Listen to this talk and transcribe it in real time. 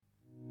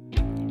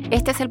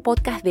Este es el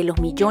podcast de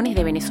los millones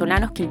de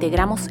venezolanos que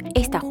integramos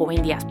esta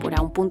joven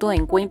diáspora, un punto de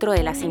encuentro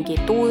de las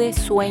inquietudes,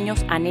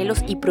 sueños,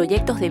 anhelos y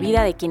proyectos de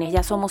vida de quienes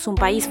ya somos un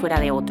país fuera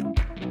de otro.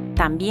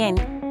 También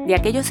de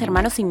aquellos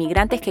hermanos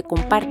inmigrantes que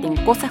comparten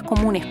cosas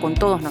comunes con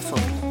todos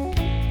nosotros.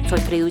 Soy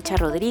Friducha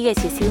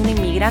Rodríguez y he sido un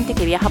inmigrante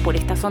que viaja por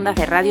estas ondas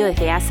de radio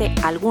desde hace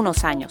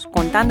algunos años,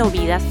 contando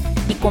vidas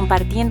y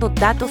compartiendo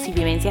datos y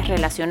vivencias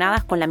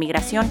relacionadas con la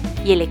migración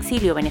y el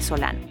exilio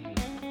venezolano.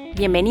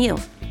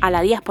 Bienvenidos a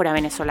la Diáspora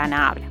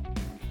Venezolana Habla.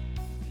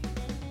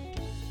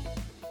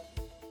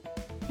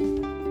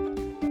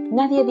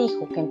 Nadie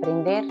dijo que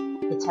emprender,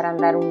 echar a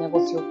andar un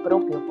negocio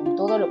propio con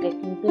todo lo que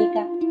esto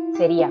implica,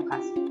 sería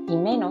fácil, y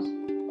menos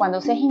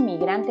cuando se es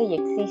inmigrante y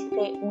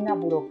existe una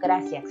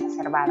burocracia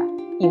exacerbada,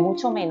 y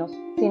mucho menos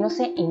si no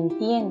se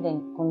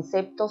entienden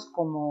conceptos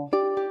como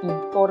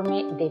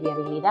informe de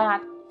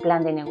viabilidad,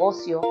 plan de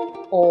negocio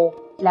o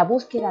la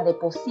búsqueda de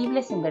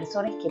posibles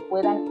inversores que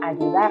puedan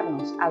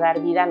ayudarnos a dar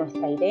vida a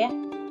nuestra idea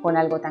con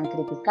algo tan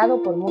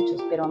criticado por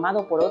muchos pero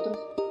amado por otros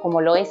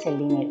como lo es el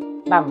dinero.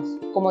 Vamos,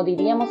 como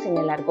diríamos en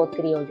el argot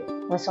criollo,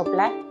 no es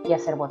soplar y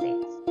hacer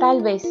botellas.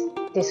 Tal vez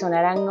te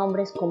sonarán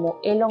nombres como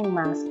Elon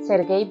Musk,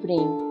 Sergey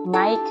Brin,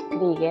 Mike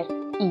Krieger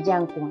y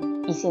Jan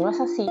Kuhn. Y si no es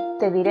así,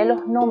 te diré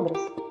los nombres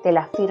de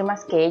las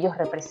firmas que ellos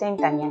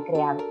representan y han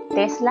creado: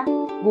 Tesla,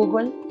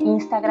 Google,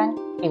 Instagram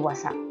y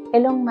WhatsApp.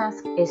 Elon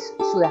Musk es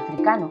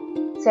sudafricano,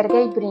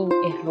 Sergey Brin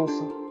es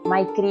ruso,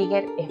 Mike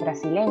Krieger es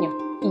brasileño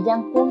y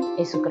Jan Kuhn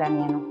es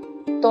ucraniano.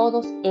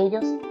 Todos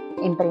ellos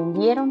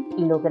emprendieron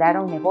y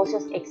lograron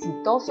negocios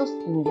exitosos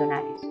y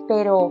millonarios.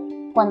 Pero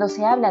cuando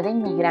se habla de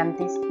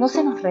inmigrantes, no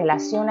se nos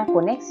relaciona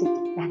con éxito.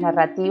 Las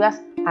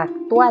narrativas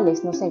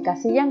actuales nos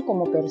encasillan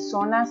como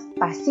personas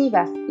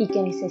pasivas y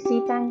que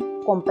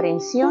necesitan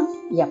comprensión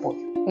y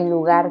apoyo, en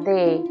lugar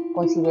de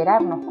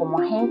considerarnos como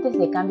agentes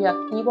de cambio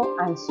activo,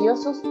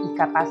 ansiosos y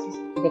capaces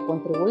de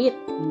contribuir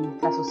en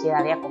nuestra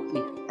sociedad de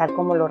acogida, tal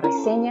como lo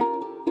reseña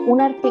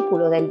un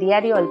artículo del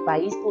diario El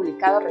País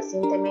publicado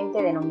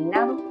recientemente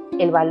denominado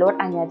El valor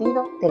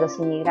añadido de los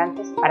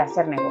inmigrantes para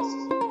hacer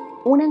negocios.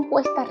 Una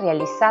encuesta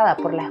realizada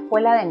por la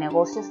Escuela de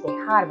Negocios de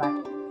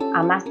Harvard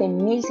a más de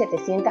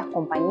 1.700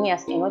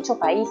 compañías en 8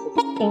 países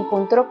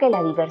encontró que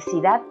la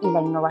diversidad y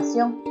la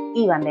innovación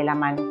iban de la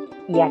mano,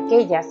 y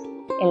aquellas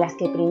en las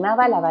que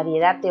primaba la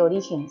variedad de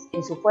orígenes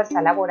en su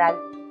fuerza laboral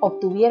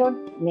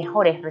obtuvieron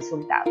mejores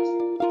resultados.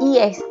 Y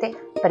este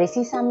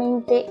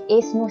precisamente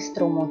es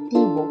nuestro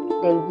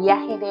motivo del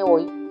viaje de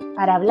hoy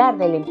para hablar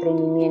del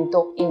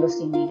emprendimiento en los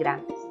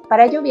inmigrantes.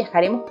 Para ello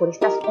viajaremos por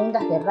estas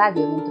ondas de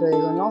radio dentro de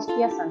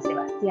Donostia-San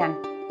Sebastián,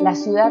 la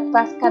ciudad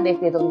vasca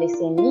desde donde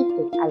se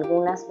emite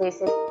algunas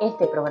veces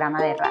este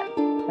programa de radio.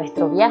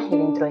 Nuestro viaje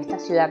dentro de esta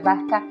ciudad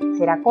vasca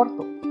será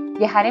corto.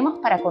 Viajaremos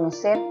para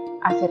conocer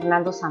a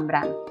Fernando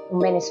Zambrano, un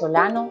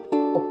venezolano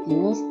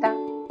optimista,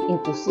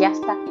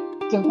 entusiasta,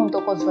 quien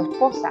junto con su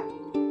esposa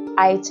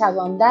ha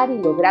echado a andar y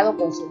logrado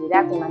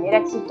consolidar de manera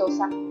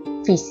exitosa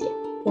Fisia,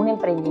 un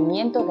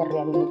emprendimiento de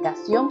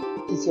rehabilitación,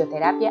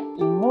 fisioterapia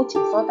y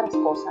muchas otras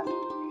cosas,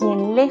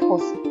 quien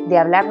lejos de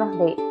hablarnos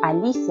de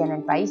Alicia en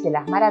el País de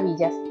las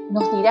Maravillas,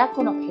 nos dirá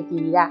con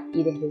objetividad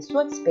y desde su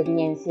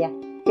experiencia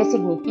qué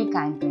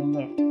significa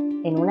emprender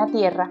en una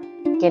tierra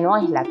que no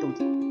es la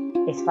tuya.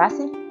 ¿Es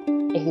fácil?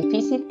 ¿Es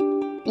difícil?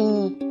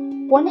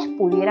 ¿Y cuáles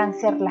pudieran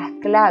ser las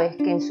claves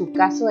que en su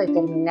caso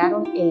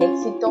determinaron el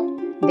éxito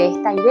de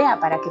esta idea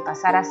para que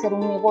pasara a ser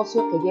un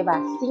negocio que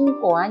lleva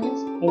 5 años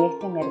en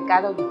este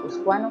mercado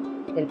guipuzcoano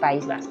del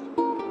País Vasco?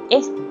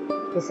 Este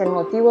es el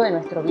motivo de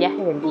nuestro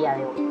viaje del día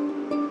de hoy.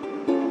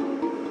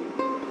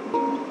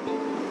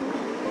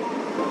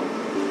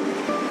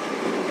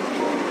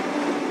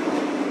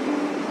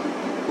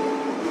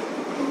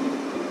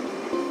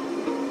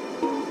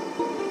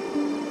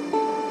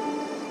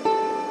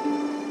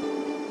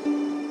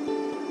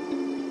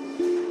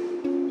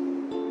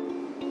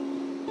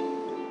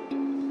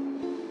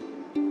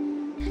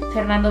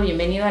 Fernando,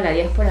 bienvenido a la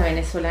Diáspora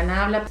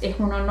Venezolana Habla. Es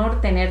un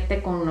honor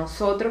tenerte con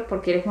nosotros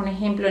porque eres un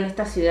ejemplo en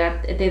esta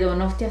ciudad de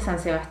Donostia-San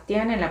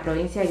Sebastián, en la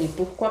provincia de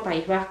Guipúzcoa,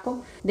 País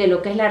Vasco, de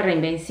lo que es la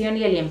reinvención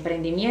y el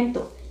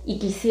emprendimiento. Y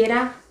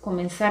quisiera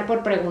comenzar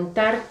por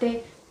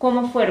preguntarte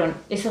cómo fueron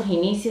esos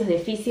inicios de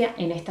Fisia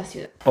en esta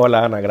ciudad.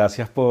 Hola Ana,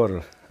 gracias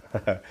por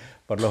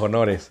los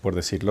honores, por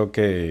decir lo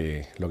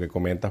que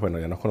comentas. Bueno,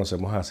 ya nos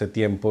conocemos hace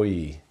tiempo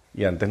y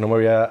antes no me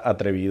había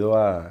atrevido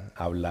a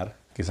hablar,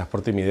 quizás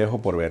por timidez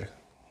o por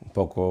ver un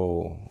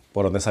poco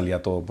por dónde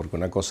salía todo, porque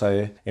una cosa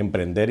es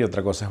emprender y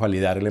otra cosa es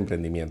validar el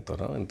emprendimiento,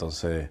 ¿no?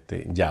 Entonces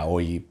ya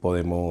hoy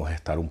podemos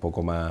estar un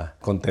poco más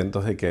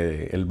contentos de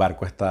que el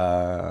barco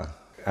está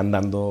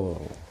andando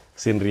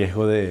sin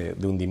riesgo de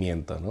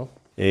hundimiento, ¿no?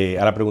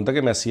 A la pregunta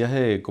que me hacías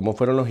de cómo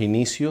fueron los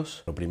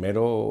inicios, lo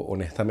primero,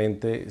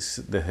 honestamente,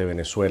 desde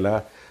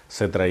Venezuela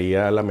se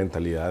traía la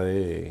mentalidad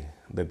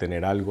de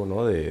tener algo,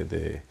 ¿no?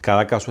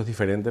 Cada caso es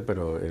diferente,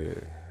 pero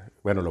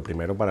bueno, lo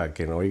primero, para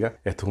quien no oiga,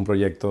 esto es un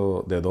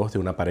proyecto de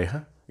una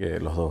pareja.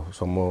 Los dos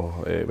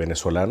somos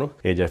venezolanos.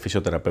 Ella es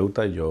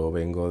fisioterapeuta y yo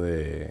vengo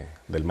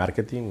del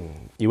marketing.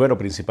 Y bueno,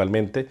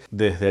 principalmente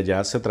desde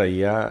allá se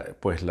traía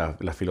pues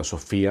la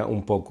filosofía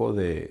un poco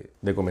de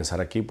comenzar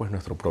aquí pues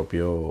nuestro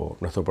propio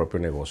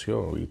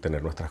negocio y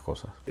tener nuestras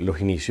cosas. Los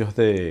inicios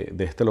de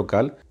este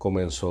local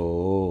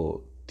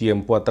comenzó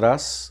tiempo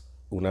atrás,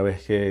 una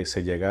vez que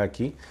se llega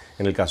aquí.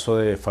 En el caso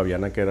de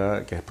Fabiana,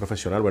 que es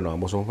profesional, bueno,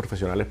 ambos somos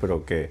profesionales,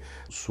 pero que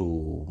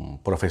su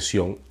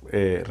profesión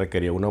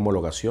requería una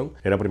homologación,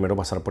 era primero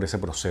pasar por ese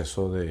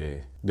proceso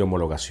de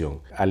homologación.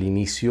 Al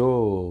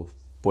inicio,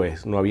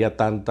 pues no había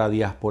tanta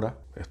diáspora,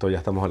 esto ya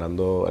estamos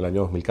hablando del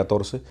año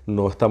 2014,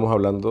 no estamos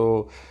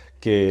hablando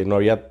que no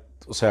había,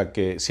 o sea,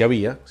 que sí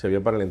había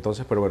para el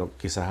entonces, pero bueno,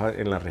 quizás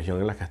en la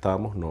región en la que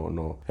estábamos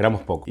no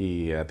éramos pocos.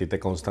 Y a ti te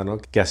consta, ¿no?,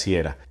 que así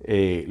era.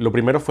 Lo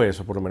primero fue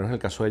eso, por lo menos en el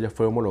caso de ella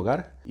fue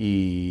homologar.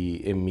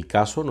 Y en mi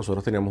caso,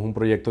 nosotros teníamos un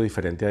proyecto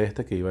diferente a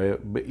este que iba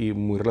y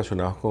muy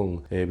relacionado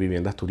con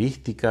viviendas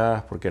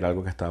turísticas, porque era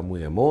algo que estaba muy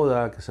de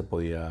moda, que se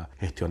podía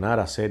gestionar,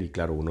 hacer. Y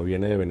claro, uno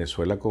viene de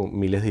Venezuela con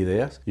miles de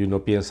ideas y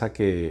uno piensa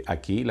que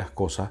aquí las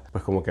cosas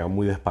pues como que van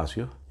muy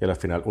despacio. Y al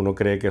final uno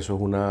cree que eso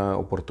es una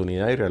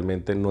oportunidad y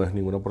realmente no es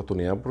ninguna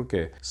oportunidad,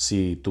 porque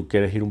si tú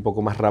quieres ir un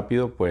poco más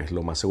rápido, pues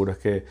lo más seguro es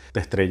que te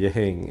estrelles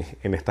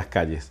en estas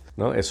calles,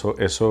 ¿no?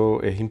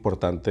 Eso es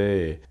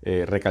importante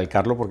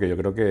recalcarlo, porque yo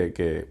creo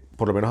que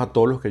por lo menos a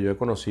todos los que yo he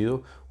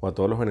conocido o a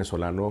todos los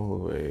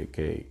venezolanos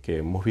que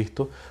hemos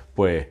visto,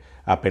 pues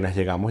apenas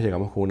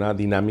llegamos con una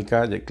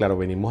dinámica, claro,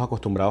 venimos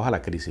acostumbrados a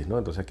la crisis, ¿no?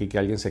 Entonces aquí que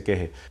alguien se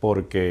queje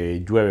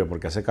porque llueve,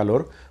 porque hace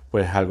calor,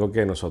 pues es algo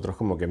que nosotros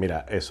como que,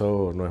 mira,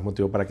 eso no es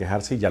motivo para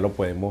quejarse y ya lo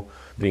podemos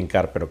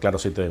brincar, pero claro,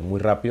 si te ves muy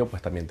rápido,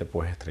 pues también te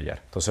puedes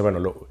estrellar. Entonces, bueno,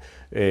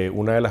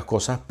 una de las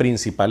cosas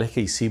principales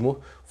que hicimos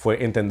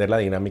fue entender la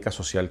dinámica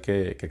social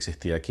que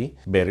existía aquí,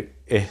 ver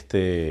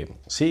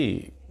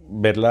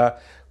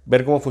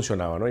ver cómo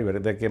funcionaba, ¿no? Y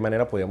ver de qué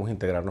manera podíamos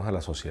integrarnos a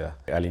la sociedad.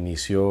 Al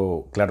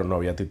inicio, claro, no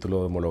había título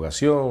de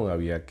homologación,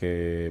 había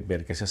que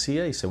ver qué se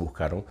hacía y se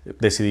buscaron.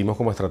 Decidimos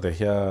como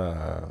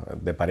estrategia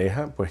de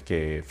pareja, pues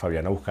que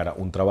Fabiana buscara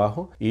un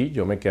trabajo y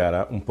yo me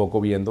quedara un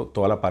poco viendo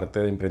toda la parte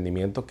de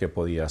emprendimiento que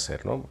podía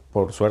hacer, ¿no?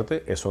 Por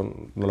suerte, eso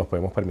no lo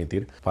podemos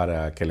permitir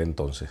para aquel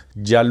entonces.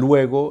 Ya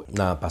luego,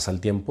 nada, pasa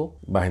el tiempo,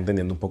 vas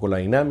entendiendo un poco la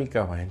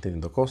dinámica, vas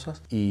entendiendo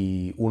cosas,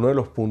 y uno de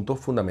los puntos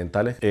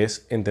fundamentales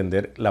es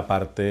entender la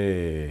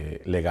parte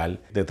legal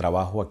de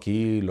trabajo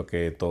aquí,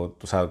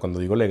 o sea, cuando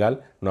digo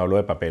legal no hablo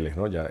de papeles,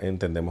 ¿no? Ya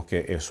entendemos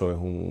que eso es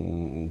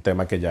un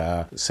tema que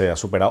ya se ha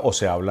superado o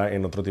se habla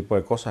en otro tipo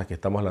de cosas. Aquí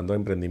estamos hablando de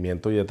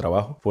emprendimiento y de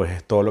trabajo, pues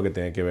es todo lo que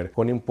tiene que ver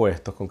con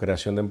impuestos, con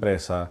creación de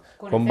empresa,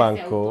 con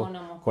banco,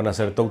 con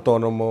hacerte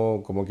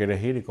autónomo, cómo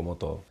quieres ir y como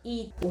todo.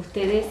 ¿Y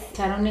ustedes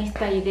echaron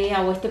esta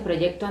idea o este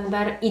proyecto a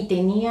andar y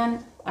tenían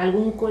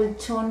algún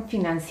colchón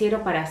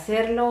financiero para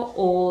hacerlo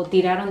o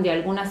tiraron de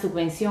alguna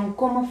subvención?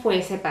 ¿Cómo fue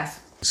ese paso?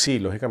 Sí,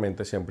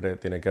 lógicamente siempre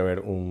tiene que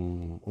haber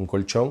un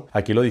colchón.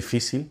 Aquí lo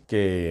difícil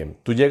que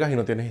tú llegas y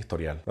no tienes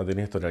historial. No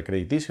tienes historial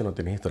crediticio, no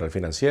tienes historial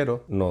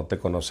financiero, no te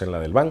conocen la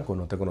del banco,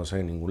 no te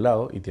conocen en ningún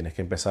lado y tienes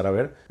que empezar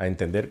a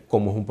entender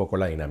cómo es un poco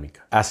la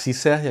dinámica. Así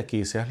seas de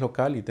aquí, seas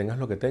local y tengas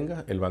lo que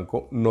tengas, el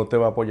banco no te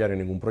va a apoyar en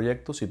ningún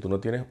proyecto si tú no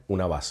tienes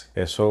una base.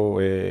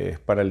 Eso es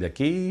para el de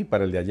aquí,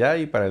 para el de allá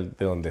y para el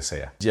de donde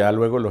sea. Ya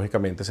luego,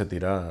 lógicamente, se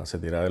tira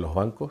de los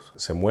bancos,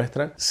 se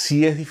muestra.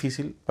 Sí es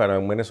difícil para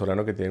un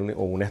venezolano que tiene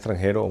o un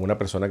extranjero o una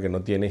persona que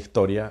no tiene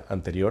historia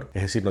anterior,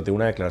 es decir, no tiene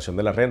una declaración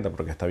de la renta,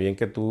 porque está bien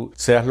que tú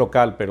seas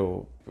local,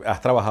 pero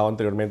has trabajado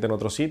anteriormente en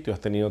otro sitio, has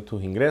tenido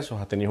tus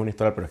ingresos, has tenido una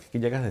historia, pero es que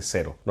llegas de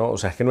cero, ¿no? O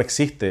sea, es que no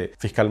existe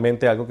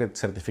fiscalmente algo que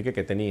certifique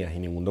que tenías y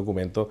ningún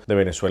documento de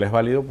Venezuela es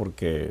válido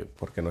porque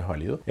no es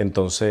válido.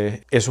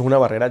 Entonces, eso es una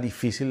barrera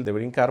difícil de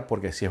brincar,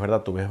 porque sí es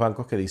verdad, tú ves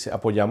bancos que dicen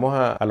apoyamos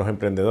a los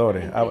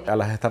emprendedores, a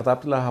las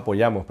startups las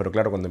apoyamos, pero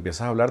claro, cuando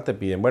empiezas a hablar te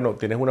piden, bueno,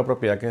 tienes una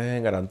propiedad que dejes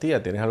en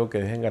garantía, tienes algo que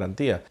dejes en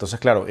garantía. Entonces,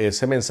 claro,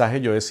 ese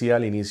mensaje yo decía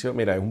al inicio,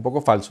 mira, es un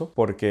poco falso,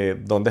 porque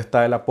 ¿dónde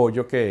está el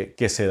apoyo que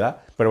se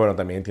da? Pero bueno,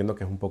 también entiendo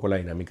que es un poco la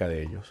dinámica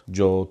de ellos.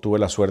 Yo tuve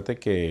la suerte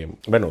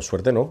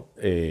suerte no,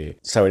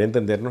 saber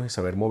entendernos y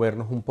saber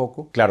movernos un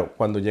poco. Claro,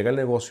 cuando llega el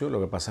negocio,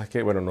 lo que pasa es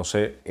que, bueno, no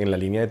sé, en la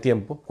línea de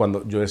tiempo,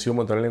 cuando yo decido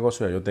montar el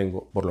negocio, ya yo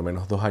tengo por lo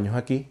menos 2 años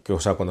aquí, que, o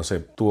sea, cuando se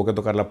tuvo que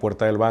tocar la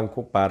puerta del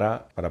banco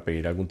para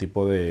pedir algún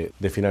tipo de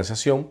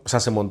financiación, o sea,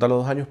 se monta a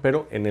los 2 años,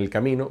 pero en el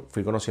camino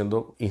fui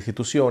conociendo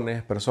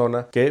instituciones,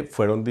 personas que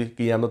fueron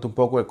guiándote un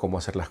poco de cómo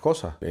hacer las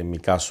cosas. En mi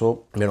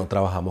caso, bueno,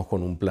 trabajamos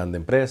con un plan de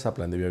empresa,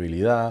 plan de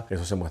viabilidad,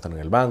 eso se muestra en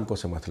el banco,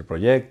 se muestra el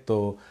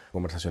proyecto,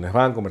 conversaciones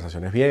van,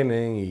 conversaciones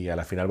vienen, y a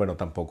la final, bueno,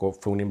 tampoco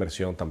fue una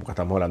inversión, tampoco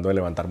estamos hablando de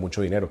levantar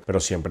mucho dinero,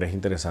 pero siempre es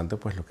interesante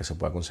pues lo que se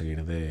pueda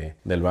conseguir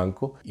del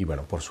banco. Y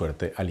bueno, por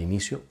suerte al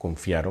inicio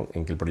confiaron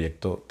en que el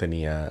proyecto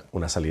tenía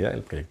una salida,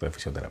 el proyecto de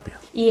fisioterapia.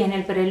 Y en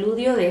el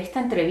preludio de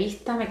esta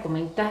entrevista me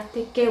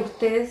comentaste que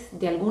ustedes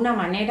de alguna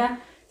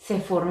manera se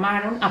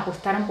formaron,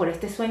 apostaron por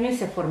este sueño y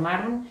se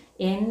formaron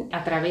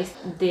a través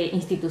de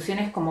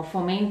instituciones como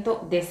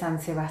Fomento de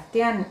San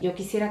Sebastián. Yo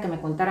quisiera que me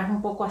contaras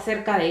un poco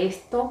acerca de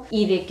esto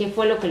y de qué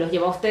fue lo que los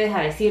llevó a ustedes a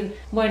decir,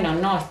 bueno,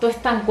 no, esto es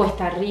tan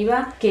cuesta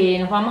arriba que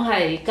nos vamos a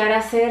dedicar a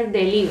hacer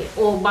delivery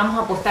o vamos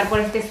a apostar por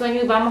este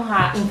sueño y vamos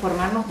a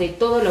informarnos de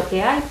todo lo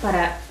que hay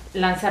para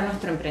lanzar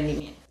nuestro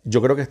emprendimiento. Yo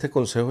creo que este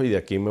consejo, y de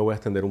aquí me voy a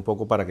extender un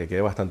poco para que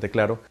quede bastante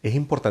claro, es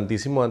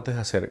importantísimo antes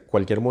de hacer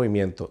cualquier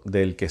movimiento,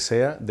 del que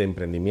sea de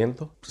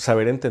emprendimiento,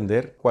 saber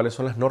entender cuáles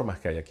son las normas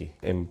que hay aquí,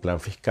 en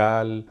plan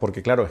fiscal,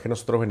 porque claro, es que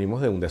nosotros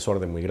venimos de un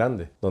desorden muy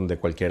grande, donde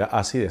cualquiera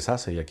hace y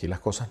deshace, y aquí las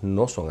cosas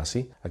no son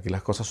así, aquí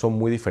las cosas son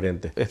muy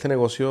diferentes. Este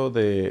negocio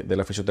de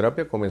la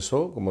fisioterapia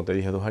comenzó, como te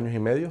dije, 2 años y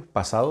medio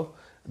pasados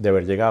de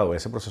haber llegado a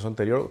ese proceso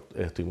anterior.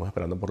 Estuvimos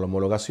esperando por la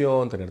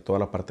homologación, tener toda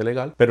la parte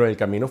legal, pero en el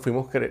camino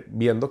fuimos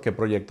viendo qué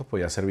proyectos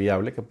podía ser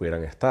viable que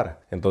pudieran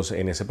estar. Entonces,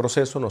 en ese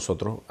proceso,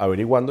 nosotros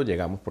averiguando,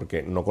 llegamos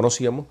porque no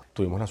conocíamos,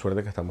 tuvimos la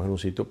suerte que estamos en un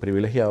sitio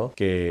privilegiado,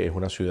 que es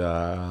una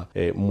ciudad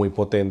muy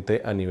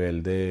potente a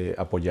nivel de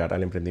apoyar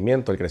al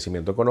emprendimiento, al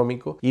crecimiento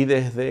económico, y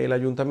desde el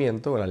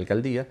ayuntamiento, la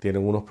alcaldía,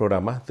 tienen unos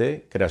programas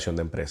de creación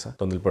de empresas,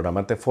 donde el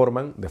programa te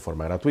forman de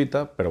forma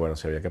gratuita, pero bueno,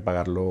 si había que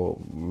pagarlo,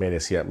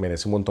 merece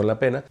un montón la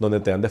pena, donde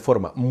te dan de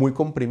forma muy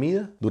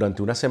comprimida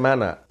durante una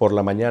semana por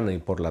la mañana y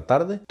por la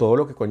tarde todo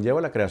lo que conlleva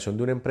la creación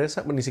de una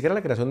empresa, ni siquiera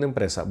la creación de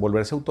empresa,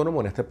 volverse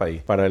autónomo en este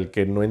país. Para el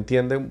que no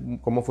entiende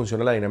cómo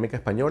funciona la dinámica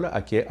española,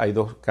 aquí hay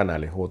 2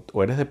 canales,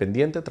 o eres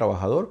dependiente,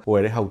 trabajador, o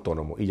eres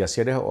autónomo, y ya si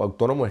eres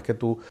autónomo es que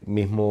tú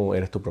mismo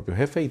eres tu propio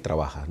jefe y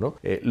trabajas, ¿no?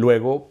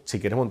 Luego,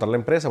 si quieres montar la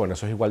empresa, bueno,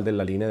 eso es igual de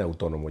la línea de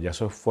autónomo, ya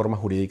eso es formas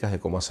jurídicas de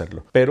cómo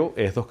hacerlo, pero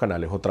es 2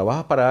 canales, o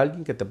trabajas para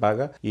alguien que te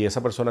paga y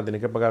esa persona tiene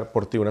que pagar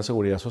por ti una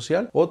seguridad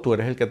social, o tú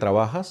eres el que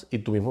trabaja y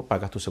tú mismo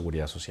pagas tu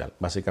seguridad social.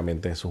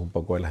 Básicamente eso es un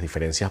poco de las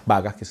diferencias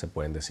vagas que se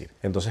pueden decir.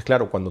 Entonces,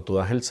 claro, cuando tú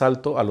das el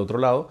salto al otro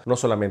lado, no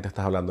solamente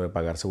estás hablando de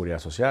pagar seguridad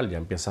social, ya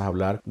empiezas a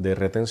hablar de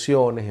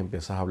retenciones,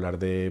 empiezas a hablar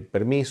de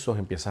permisos,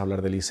 empiezas a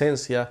hablar de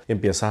licencias,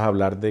 empiezas a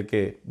hablar de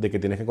que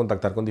tienes que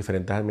contactar con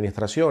diferentes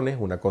administraciones.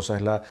 Una cosa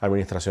es la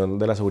administración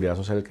de la seguridad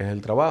social, que es el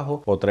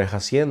trabajo, otra es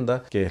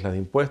Hacienda, que es la de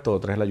impuestos,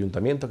 otra es el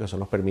ayuntamiento, que son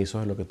los permisos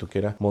de lo que tú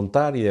quieras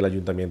montar, y del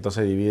ayuntamiento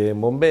se divide en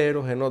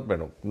bomberos,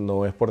 bueno,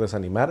 no es por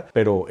desanimar,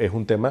 pero es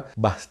un tema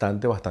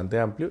bastante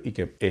amplio y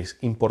que es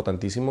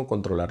importantísimo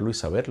controlarlo y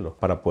saberlo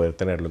para poder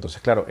tenerlo.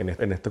 Entonces, claro,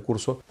 en este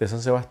curso de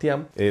San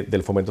Sebastián,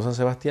 del Fomento San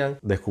Sebastián,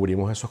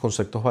 descubrimos esos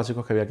conceptos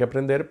básicos que había que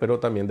aprender, pero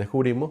también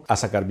descubrimos a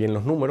sacar bien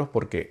los números,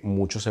 porque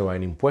mucho se va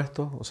en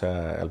impuestos. O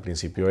sea, al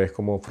principio es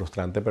como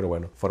frustrante, pero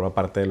bueno, forma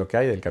parte de lo que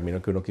hay, del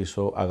camino que uno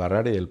quiso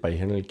agarrar y del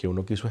país en el que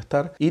uno quiso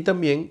estar. Y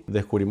también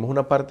descubrimos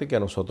una parte que a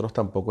nosotros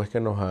tampoco es que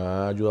nos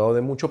ha ayudado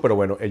de mucho, pero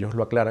bueno, ellos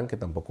lo aclaran, que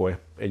tampoco es,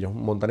 ellos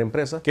montan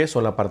empresas, que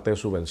son la parte de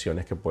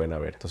subvenciones que pueden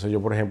haber. Entonces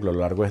yo, por ejemplo, a lo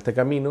largo de este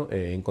camino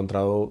he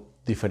encontrado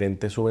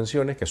diferentes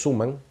subvenciones que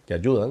suman, que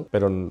ayudan,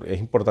 pero es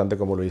importante,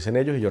 como lo dicen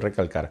ellos, y yo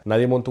recalcar,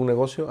 nadie monta un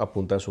negocio a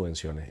punta de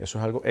subvenciones. Eso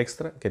es algo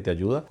extra que te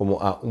ayuda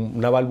como a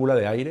una válvula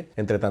de aire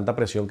entre tanta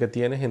presión que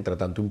tienes, entre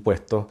tanto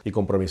impuestos y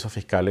compromisos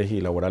fiscales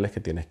y laborales que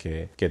tienes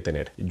que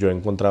tener. Yo he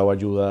encontrado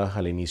ayudas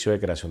al inicio de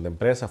creación de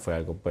empresas, fue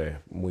algo pues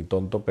muy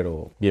tonto,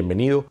 pero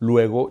bienvenido.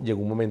 Luego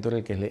llegó un momento en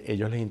el que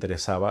ellos les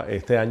interesaba,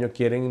 este año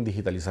quieren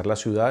digitalizar la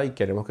ciudad y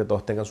queremos que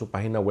todos tengan su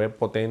página web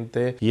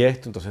potente y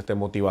esto, entonces te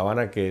motivaban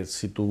a que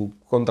si tú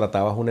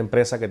contratabas una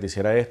empresa que te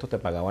hiciera esto, te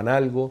pagaban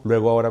algo.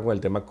 Luego ahora con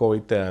el tema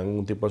COVID te dan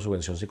un tipo de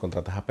subvención si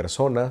contratas a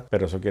personas,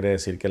 pero eso quiere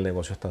decir que el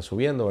negocio está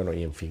subiendo, bueno,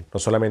 y en fin. No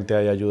solamente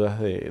hay ayudas,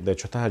 de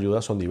hecho estas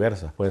ayudas son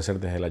diversas, pueden ser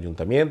desde el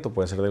ayuntamiento,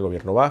 pueden ser del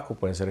gobierno vasco,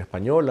 pueden ser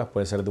españolas,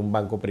 pueden ser de un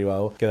banco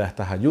privado que da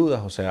estas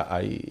ayudas, o sea,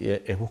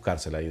 es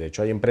buscársela, y de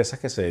hecho hay empresas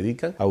que se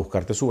dedican a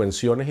buscarte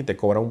subvenciones y te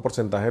cobran un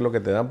porcentaje de lo que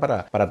te dan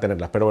para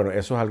tenerlas, pero bueno,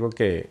 eso es algo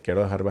que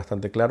quiero dejar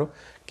bastante claro,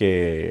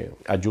 que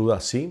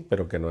ayuda sí,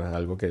 pero que no es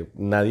algo que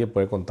nadie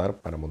puede contar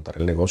para montar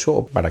el negocio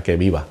o para que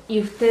viva. Y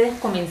ustedes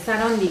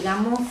comenzaron,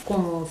 digamos,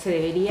 como se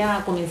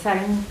debería comenzar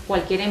en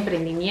cualquier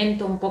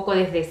emprendimiento, un poco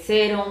desde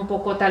cero, un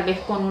poco tal vez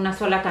con una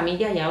sola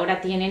camilla, y ahora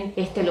tienen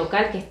este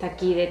local que está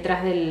aquí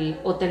detrás del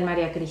Hotel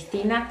María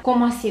Cristina.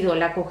 ¿Cómo ha sido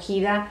la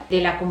acogida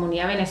de la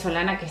comunidad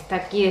venezolana que está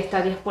aquí, de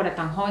esta diáspora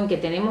tan joven que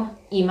tenemos,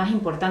 y más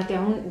importante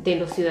aún, de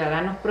los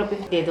ciudadanos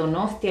propios de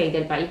Donostia y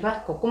del País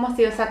Vasco? ¿Cómo ha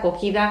sido esa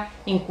acogida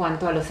en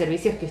cuanto a los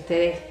servicios que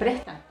ustedes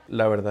prestan?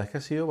 La verdad es que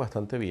ha sido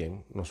bastante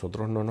bien.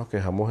 Nosotros no nos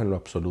quejamos en lo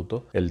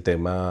absoluto el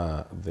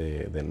tema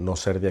de no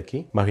ser de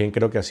aquí. Más bien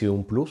creo que ha sido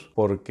un plus,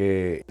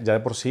 porque ya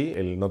de por sí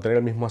el no tener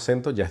el mismo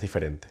acento ya es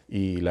diferente.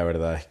 Y la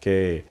verdad es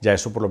que ya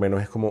eso por lo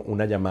menos es como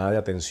una llamada de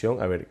atención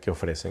a ver qué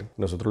ofrecen.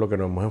 Nosotros lo que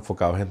nos hemos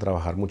enfocado es en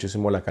trabajar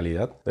muchísimo la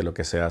calidad de lo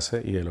que se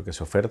hace y de lo que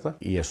se oferta.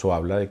 Y eso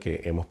habla de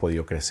que hemos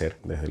podido crecer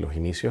desde los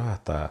inicios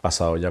hasta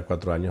pasado ya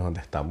 4 años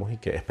donde estamos, y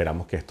que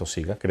esperamos que esto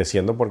siga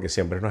creciendo, porque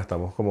siempre nos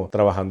estamos como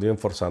trabajando y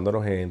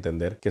esforzándonos en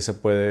entender que se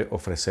puede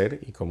ofrecer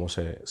y cómo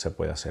se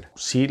puede hacer.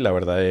 Sí, la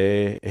verdad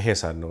es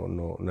esa,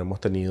 no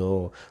hemos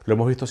tenido, lo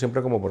hemos visto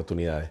siempre como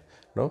oportunidades,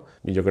 ¿no?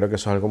 Y yo creo que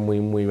eso es algo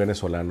muy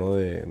venezolano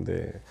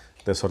de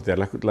de sortear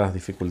las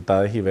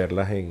dificultades y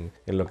verlas en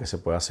lo que se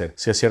puede hacer.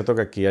 Sí es cierto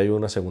que aquí hay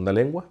una segunda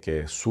lengua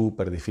que es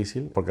súper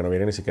difícil porque no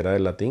viene ni siquiera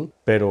del latín,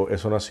 pero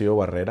eso no ha sido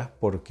barreras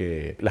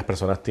porque las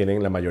personas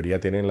la mayoría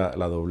tienen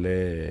la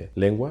doble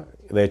lengua.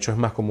 De hecho, es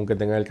más común que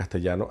tengan el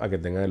castellano a que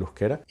tengan el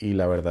euskera, y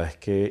la verdad es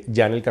que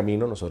ya en el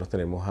camino nosotros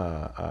tenemos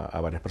a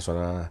varias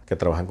personas que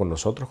trabajan con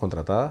nosotros,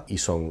 contratadas, y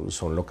son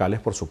locales,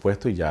 por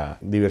supuesto, y ya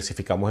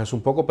diversificamos eso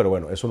un poco, pero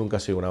bueno, eso nunca ha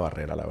sido una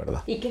barrera, la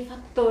verdad. ¿Y qué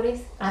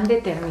factores han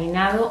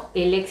determinado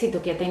el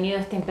éxito que ha tenido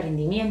este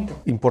emprendimiento?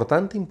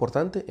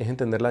 Importante es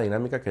entender la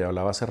dinámica que ya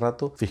hablaba hace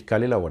rato,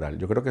 fiscal y laboral.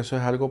 Yo creo que eso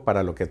es algo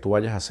para lo que tú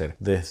vayas a hacer,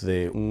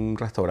 desde un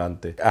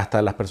restaurante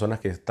hasta las personas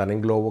que están en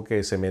globo,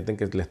 que se meten,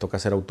 que les toca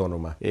ser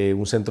autónomas,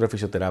 un centro de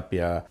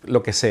fisioterapia,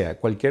 lo que sea,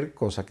 cualquier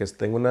cosa que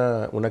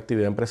tenga una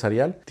actividad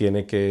empresarial,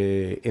 tiene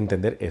que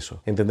entender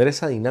eso. Entender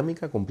esa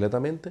dinámica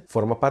completamente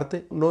forma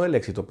parte, no del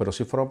éxito, pero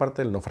sí forma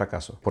parte del no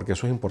fracaso, porque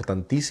eso es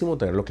importantísimo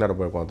tenerlo claro,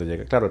 porque cuando te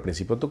llega, claro, al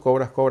principio tú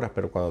cobras,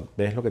 pero cuando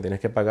ves lo que tienes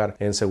que pagar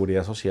en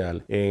seguridad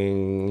social,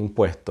 en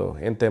impuestos,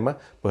 en temas,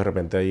 pues de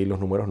repente ahí los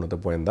números no te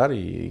pueden dar.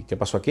 ¿Y qué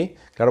pasó aquí?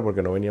 Claro,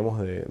 porque no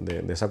veníamos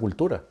de esa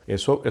cultura.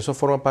 Eso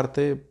forma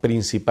parte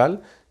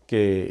principal,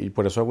 y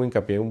por eso hago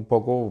hincapié un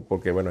poco,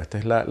 porque bueno, esta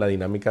es la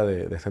dinámica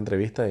de esta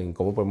entrevista, en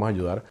cómo podemos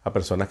ayudar a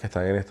personas que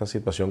están en esta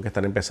situación, que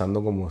están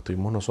empezando como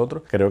estuvimos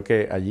nosotros. Creo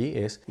que allí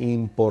es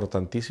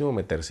importantísimo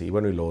meterse. Y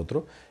bueno, y lo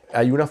otro,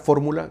 hay una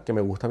fórmula que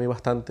me gusta a mí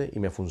bastante y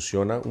me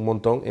funciona un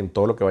montón en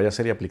todo lo que vaya a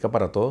hacer y aplica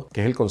para todo,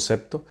 que es el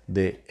concepto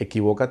de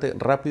equivócate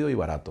rápido y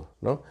barato,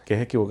 ¿no? ¿Qué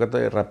es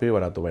equivócate rápido y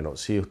barato? Bueno,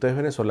 si usted es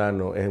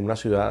venezolano, es una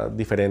ciudad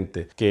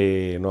diferente,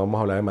 que no vamos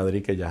a hablar de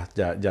Madrid, que ya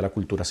la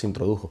cultura se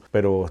introdujo,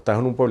 pero estás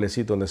en un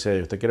pueblecito donde sea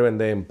y usted quiere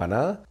vender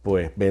empanadas,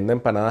 pues venda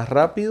empanadas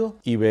rápido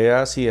y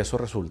vea si eso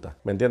resulta,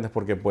 ¿me entiendes?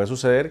 Porque puede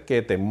suceder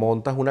que te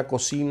montas una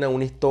cocina,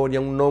 una historia,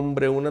 un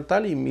nombre, una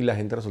tal, y la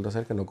gente resulta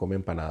ser que no come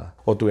empanadas.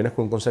 O tú vienes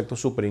con un concepto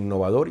súper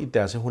innovador y te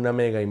haces una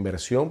mega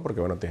inversión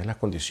porque bueno, tienes las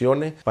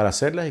condiciones para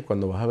hacerlas, y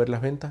cuando vas a ver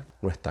las ventas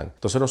no están.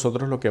 Entonces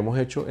nosotros lo que hemos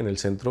hecho en el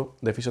centro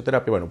de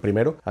fisioterapia, bueno,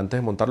 primero, antes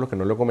de montarlo, que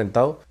no lo he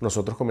comentado,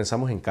 nosotros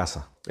comenzamos en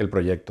casa el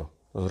proyecto.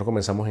 Nosotros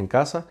comenzamos en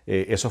casa.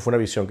 Eso fue una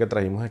visión que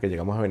trajimos de que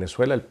llegamos a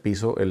Venezuela.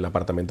 El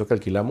apartamento que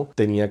alquilamos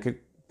tenía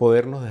que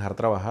podernos dejar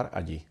trabajar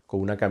allí, con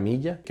una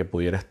camilla que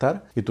pudiera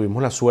estar, y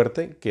tuvimos la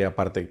suerte que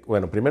aparte,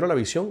 bueno, primero la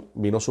visión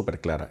vino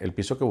súper clara. El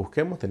piso que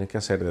busquemos tiene que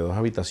ser de 2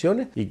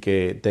 habitaciones y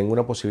que tenga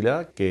una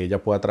posibilidad que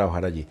ella pueda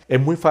trabajar allí. Es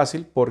muy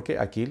fácil porque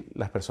aquí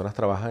las personas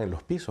trabajan en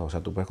los pisos, o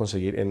sea, tú puedes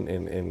conseguir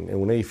en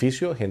un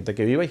edificio gente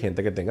que viva y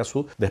gente que tenga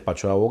su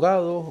despacho de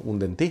abogados, un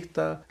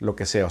dentista, lo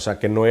que sea. O sea,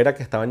 que no era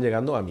que estaban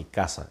llegando a mi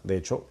casa. De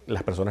hecho,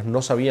 las personas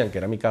no sabían que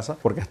era mi casa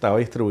porque estaba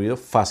distribuido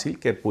fácil,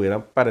 que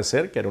pudiera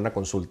parecer que era una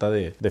consulta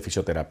de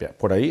fisioterapia.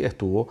 Por ahí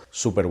estuvo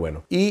súper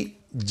bueno. Y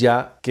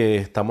ya que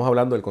estamos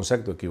hablando del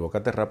concepto de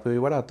equivócate rápido y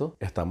barato,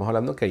 estamos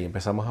hablando que ahí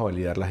empezamos a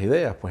validar las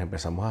ideas, pues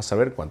empezamos a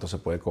saber cuánto se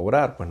puede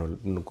cobrar, pues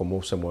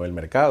cómo se mueve el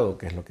mercado,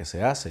 qué es lo que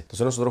se hace.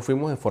 Entonces nosotros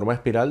fuimos en forma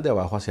espiral de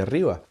abajo hacia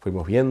arriba,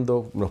 fuimos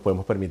viendo, nos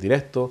podemos permitir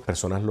esto,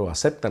 personas lo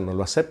aceptan, no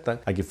lo aceptan.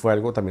 Aquí fue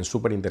algo también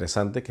súper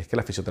interesante, que es que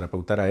la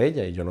fisioterapeuta era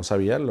ella y yo no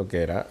sabía lo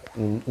que era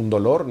un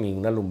dolor, ni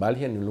una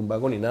lumbalgia, ni un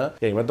lumbago, ni nada,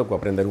 y ahí me tocó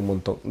aprender un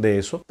montón de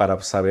eso para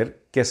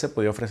saber qué se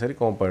podía ofrecer y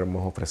cómo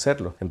podemos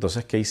ofrecerlo.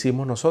 Entonces, ¿qué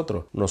hicimos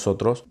nosotros?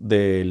 Nosotros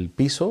del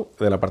piso,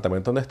 del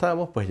apartamento donde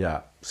estábamos, pues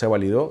ya se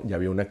validó, ya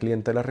había una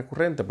clientela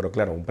recurrente, pero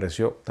claro, un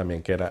precio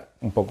también que era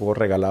un poco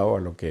regalado a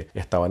lo que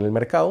estaba en el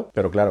mercado.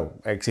 Pero claro,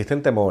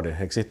 existen temores,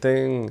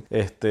 existen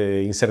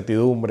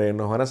incertidumbre,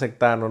 nos van a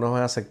aceptar, no nos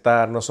van a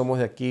aceptar, no somos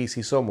de aquí,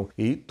 sí somos.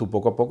 Y tú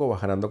poco a poco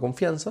vas ganando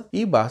confianza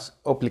y vas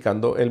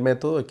aplicando el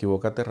método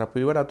equivócate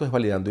rápido y barato, es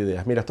validando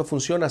ideas. Mira, esto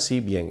funciona,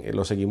 sí, bien,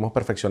 lo seguimos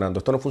perfeccionando.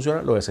 Esto no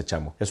funciona, lo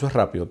desechamos. Eso es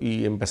rápido,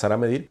 y empezar a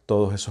medir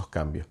todos esos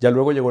cambios. Ya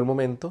luego llegó el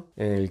momento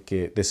en el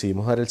que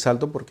decidimos dar el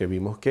salto, porque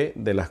vimos que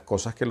de las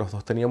cosas que los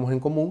dos teníamos en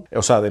común,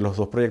 o sea, de los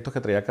dos proyectos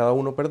que traía cada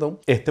uno,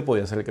 este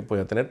podía ser el que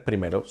podía tener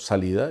primero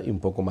salida y un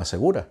poco más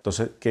segura.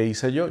 Entonces, ¿qué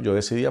hice yo? Yo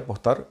decidí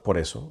apostar por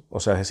eso. O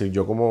sea, es decir,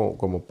 yo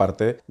como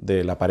parte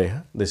de la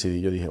pareja,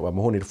 yo dije,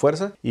 vamos a unir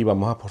fuerzas y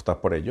vamos a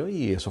apostar por ello,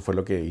 y eso fue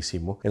lo que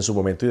hicimos en su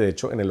momento. Y de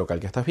hecho, en el local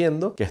que estás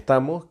viendo,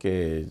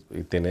 que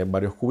tiene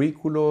varios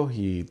cubículos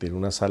y tiene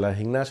una sala de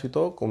gimnasio y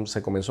todo,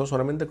 se comenzó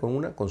solamente con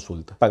una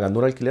consulta, pagando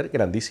un alquiler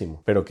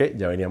grandísimo, pero que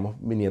ya veníamos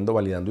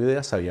validando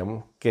ideas,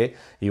 sabíamos que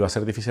iba a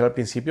ser difícil al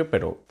principio,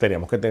 pero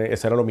teníamos que tener,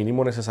 ese era lo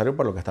mínimo necesario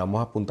para lo que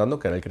estábamos apuntando,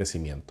 que era el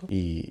crecimiento,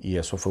 y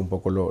eso fue un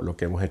poco lo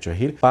que hemos hecho,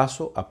 es ir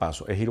paso a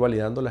paso, es ir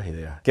validando las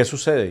ideas. ¿Qué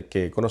sucede?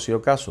 Que he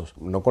conocido casos,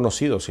 no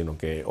conocidos, sino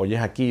que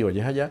oyes aquí,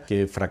 oyes allá,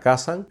 que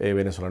fracasan,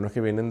 venezolanos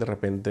que vienen de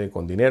repente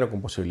con dinero,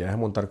 con posibilidades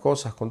de montar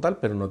cosas, con tal,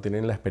 pero no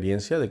tienen la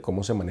experiencia de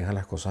cómo se manejan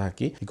las cosas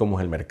aquí y cómo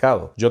es el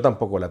mercado. Yo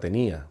tampoco la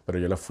tenía, pero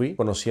yo la fui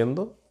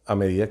conociendo a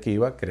medida que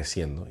iba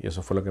creciendo, y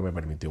eso fue lo que me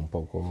permitió un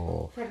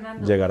poco,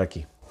 Fernando, llegar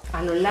aquí.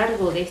 A lo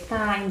largo de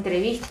esta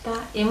entrevista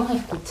hemos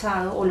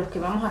escuchado, o los que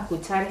vamos a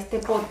escuchar este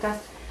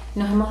podcast,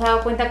 nos hemos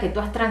dado cuenta que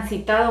tú has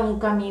transitado un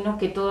camino,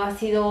 que todo ha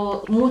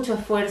sido mucho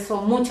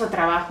esfuerzo, mucho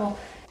trabajo.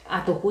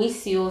 a tu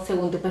juicio,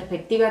 según tu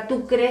perspectiva,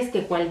 tú crees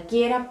que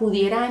cualquiera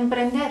pudiera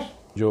emprender?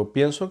 Yo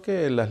pienso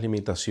que las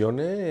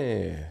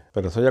limitaciones,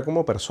 pero eso ya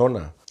como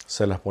persona,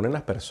 se las ponen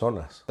las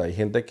personas. Hay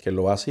gente que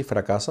lo hace y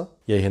fracasa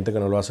y hay gente que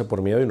no lo hace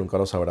por miedo y nunca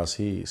lo sabrá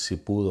si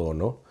pudo o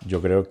no. Yo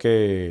creo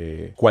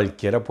que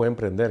cualquiera puede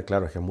emprender,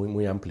 claro, es que es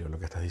muy amplio lo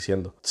que estás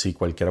diciendo. Sí,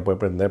 cualquiera puede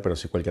emprender, pero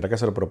si cualquiera que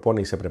se lo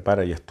propone y se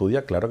prepara y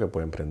estudia, claro que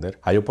puede emprender.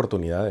 Hay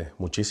oportunidades,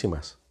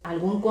 muchísimas.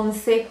 ¿Algún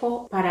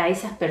consejo para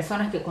esas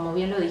personas que, como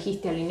bien lo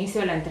dijiste al inicio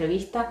de la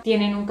entrevista,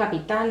 tienen un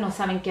capital, no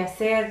saben qué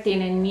hacer,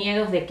 tienen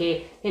miedos de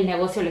que el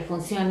negocio les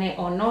funcione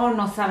o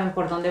no saben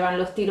por dónde van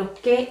los tiros?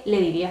 ¿Qué le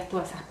dirías tú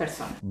a esas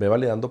personas? Ve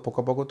validando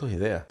poco a poco tus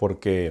ideas,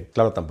 porque,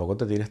 claro, tampoco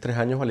te tires 3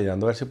 años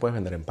validando a ver si puedes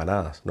vender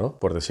empanadas, ¿no?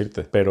 Por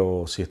decirte.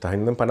 Pero si estás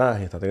vendiendo empanadas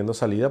y estás teniendo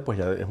salida, pues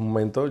ya es un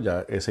momento,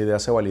 ya esa idea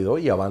se validó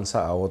y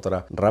avanza a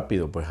otra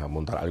rápido, pues a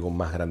montar algo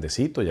más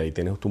grandecito y ahí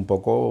tienes tú un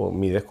poco,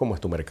 mides cómo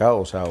es tu mercado,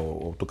 o sea,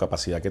 o tu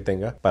capacidad que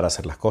tengas para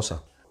hacer las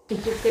cosas. ¿Y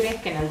tú crees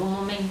que en algún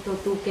momento,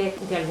 tú que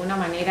de alguna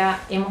manera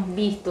hemos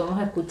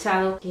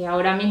escuchado que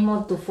ahora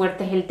mismo tu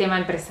fuerte es el tema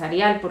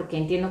empresarial, porque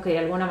entiendo que de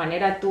alguna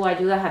manera tú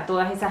ayudas a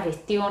todas esas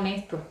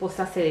gestiones, tu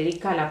esposa se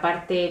dedica a la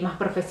parte más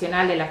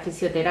profesional de la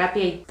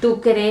fisioterapia, y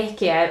tú crees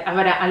que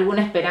habrá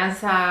alguna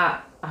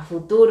esperanza a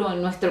futuro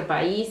en nuestro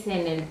país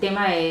en el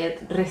tema de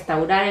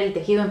restaurar el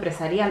tejido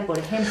empresarial, por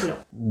ejemplo?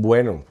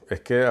 Bueno,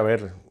 es que, a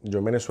ver, yo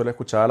en Venezuela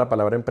escuchaba la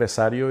palabra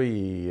empresario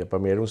y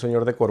para mí era un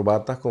señor de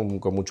corbatas con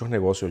muchos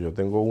negocios. Yo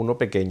tengo uno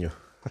pequeño.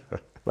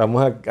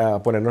 Vamos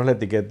a ponernos la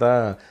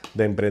etiqueta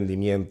de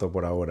emprendimiento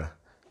por ahora,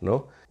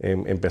 ¿no?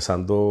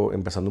 Empezando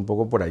un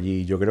poco por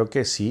allí. Yo creo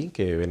que sí,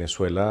 que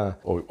Venezuela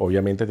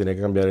obviamente tiene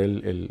que cambiar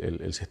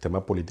el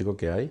sistema político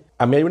que hay.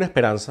 A mí hay una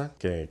esperanza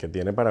que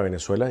tiene para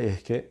Venezuela, y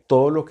es que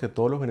todo lo que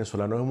todos los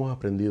venezolanos hemos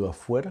aprendido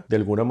afuera, de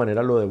alguna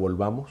manera lo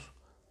devolvamos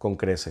con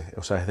creces.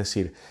 O sea, es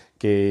decir,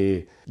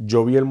 que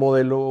yo vi el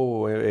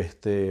modelo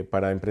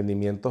para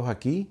emprendimientos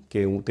aquí,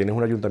 que tienes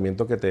un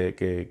ayuntamiento que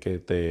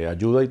te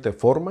ayuda y te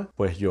forma.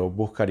 Pues yo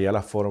buscaría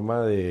la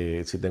forma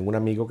de, si tengo un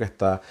amigo que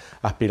está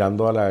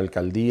aspirando a la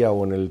alcaldía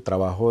o en el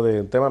trabajo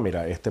de un tema,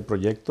 mira, este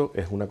proyecto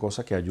es una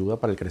cosa que ayuda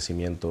para el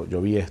crecimiento.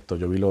 Yo vi esto,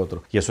 yo vi lo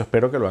otro. Y eso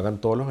espero que lo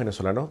hagan todos los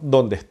venezolanos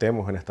donde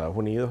estemos, en Estados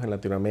Unidos, en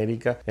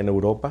Latinoamérica, en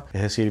Europa.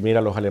 Es decir,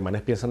 mira, los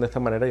alemanes piensan de esta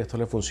manera y esto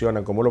les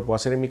funciona. ¿Cómo lo puedo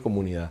hacer en mi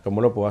comunidad?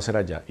 ¿Cómo lo puedo hacer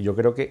allá? Y yo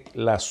creo que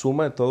la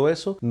suma de todo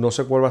eso, no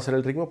sé cuál va a ser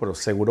el ritmo, pero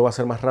seguro va a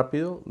ser más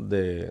rápido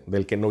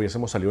del que no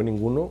hubiésemos salido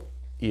ninguno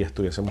y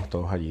estuviésemos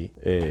todos allí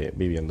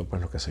viviendo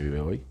pues lo que se vive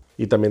hoy.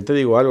 Y también te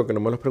digo algo que no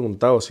me lo has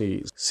preguntado,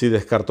 si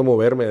descarto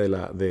moverme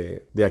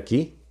de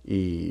aquí,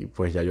 y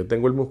pues ya yo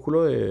tengo el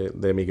músculo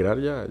de emigrar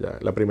ya.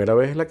 La primera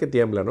vez es la que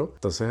tiembla, ¿no?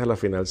 Entonces a la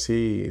final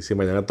si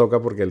mañana toca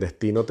porque el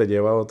destino te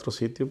lleva a otro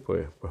sitio,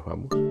 pues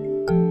vamos.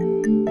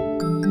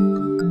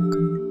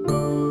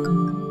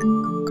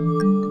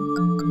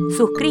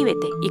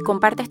 Suscríbete y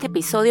comparte este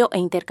episodio e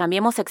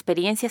intercambiemos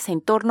experiencias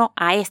en torno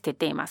a este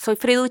tema. Soy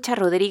Freducha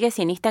Rodríguez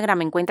y en Instagram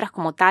me encuentras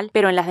como tal,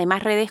 pero en las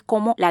demás redes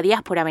como la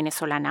Diáspora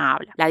Venezolana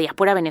Habla. La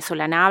Diáspora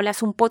Venezolana Habla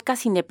es un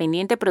podcast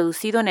independiente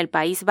producido en el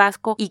País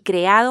Vasco y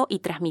creado y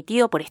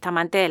transmitido por esta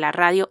amante de la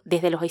radio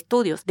desde los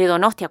estudios de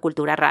Donostia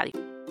Cultura Radio.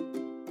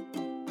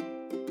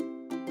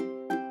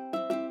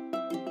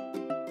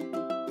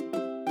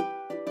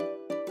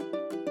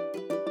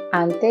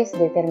 Antes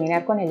de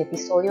terminar con el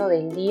episodio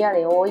del día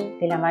de hoy,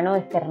 de la mano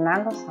de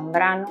Fernando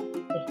Zambrano,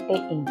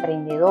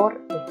 emprendedor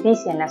de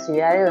Fisia en la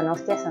ciudad de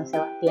Donostia-San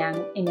Sebastián,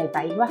 en el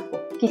País Vasco,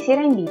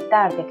 quisiera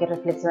invitarte a que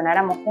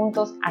reflexionáramos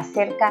juntos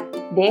acerca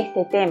de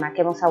este tema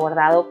que hemos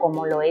abordado,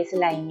 como lo es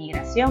la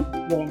inmigración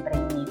y el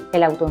emprendimiento.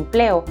 El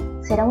autoempleo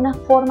será una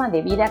forma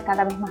de vida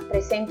cada vez más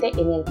presente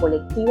en el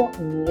colectivo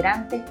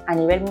inmigrante a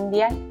nivel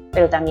mundial,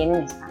 pero también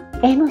en España.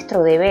 Es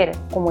nuestro deber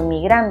como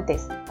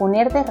inmigrantes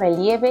poner de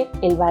relieve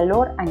el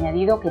valor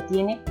añadido que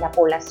tiene la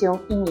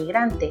población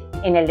inmigrante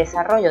en el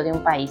desarrollo de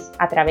un país,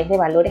 a través de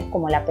valores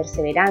como la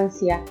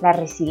perseverancia, la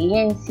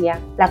resiliencia,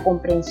 la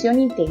comprensión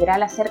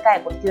integral acerca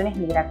de cuestiones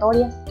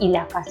migratorias y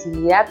la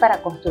facilidad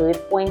para construir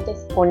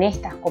puentes con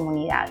estas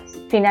comunidades.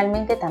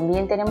 Finalmente,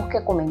 también tenemos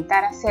que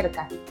comentar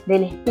acerca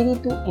del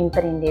espíritu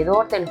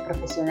emprendedor de los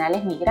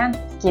profesionales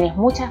migrantes, quienes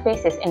muchas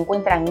veces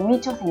encuentran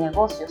nichos de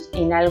negocios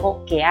en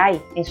algo que hay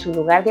en su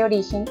lugar de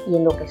origen y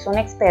en lo que son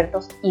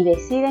expertos, y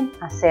deciden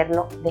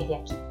hacerlo desde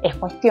aquí. Es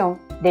cuestión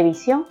de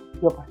visión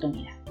y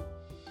oportunidad.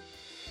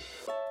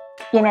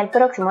 Y en el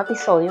próximo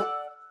episodio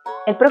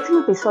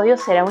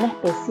será un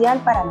especial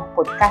para los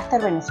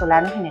podcasters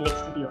venezolanos en el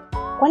exterior.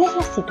 ¿Cuál es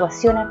la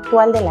situación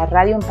actual de la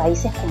radio en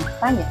países como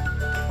España?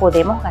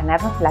 ¿Podemos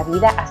ganarnos la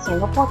vida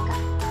haciendo podcast?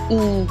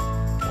 ¿Y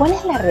cuál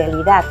es la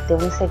realidad de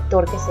un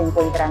sector que se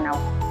encuentra en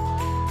auge?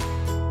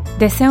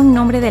 Deseo en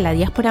nombre de la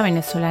Diáspora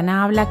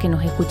Venezolana Habla que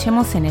nos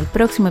escuchemos en el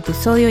próximo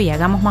episodio y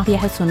hagamos más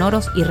viajes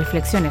sonoros y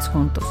reflexiones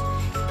juntos.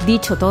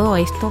 Dicho todo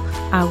esto,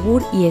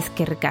 agur y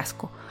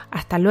esquercasco.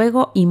 Hasta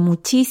luego y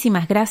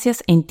muchísimas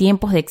gracias en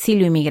tiempos de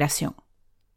exilio y migración.